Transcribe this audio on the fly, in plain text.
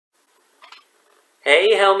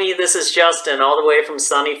Hey Helmi, this is Justin, all the way from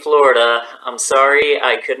sunny Florida. I'm sorry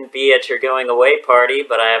I couldn't be at your going away party,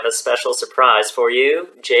 but I have a special surprise for you.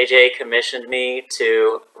 JJ commissioned me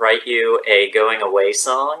to write you a going away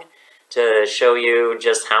song to show you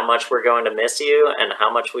just how much we're going to miss you and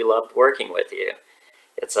how much we loved working with you.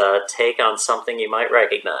 It's a take on something you might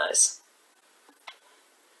recognize.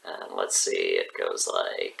 And let's see, it goes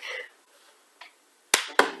like...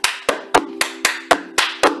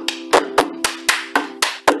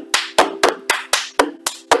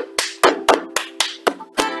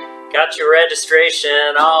 Got your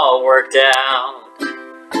registration all worked out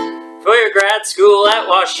for your grad school at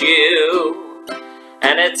WashU.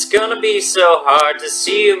 And it's gonna be so hard to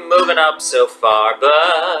see you moving up so far,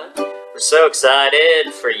 but we're so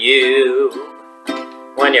excited for you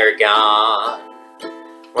when you're gone.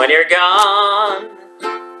 When you're gone,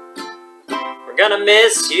 we're gonna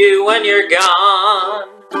miss you when you're gone.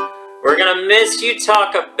 We're gonna miss you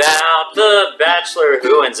talk about the bachelor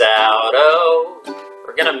who wins out, oh.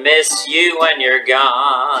 We're gonna miss you when you're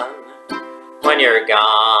gone, when you're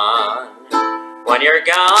gone, when you're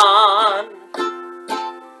gone.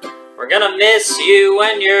 We're gonna miss you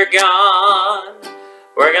when you're gone.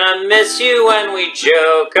 We're gonna miss you when we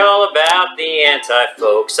joke all about the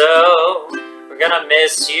anti-folks, oh. We're gonna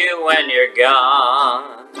miss you when you're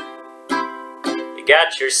gone. You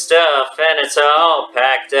got your stuff and it's all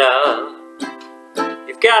packed up.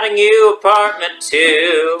 You've got a new apartment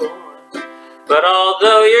too. But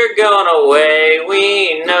although you're going away,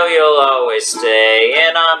 we know you'll always stay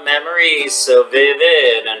in our memories so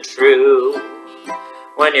vivid and true.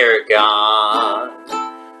 When you're gone,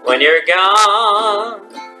 when you're gone,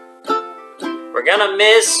 we're gonna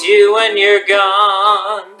miss you when you're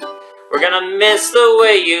gone. We're gonna miss the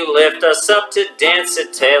way you lift us up to dance to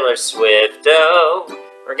Taylor Swift, oh.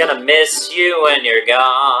 We're gonna miss you when you're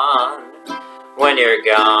gone, when you're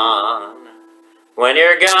gone. When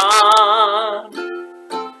you're gone,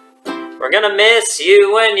 we're gonna miss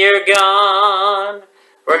you when you're gone.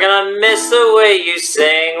 We're gonna miss the way you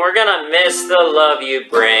sing. We're gonna miss the love you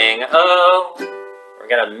bring. Oh, we're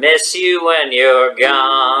gonna miss you when you're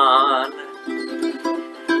gone.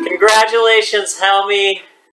 Congratulations, Helmi.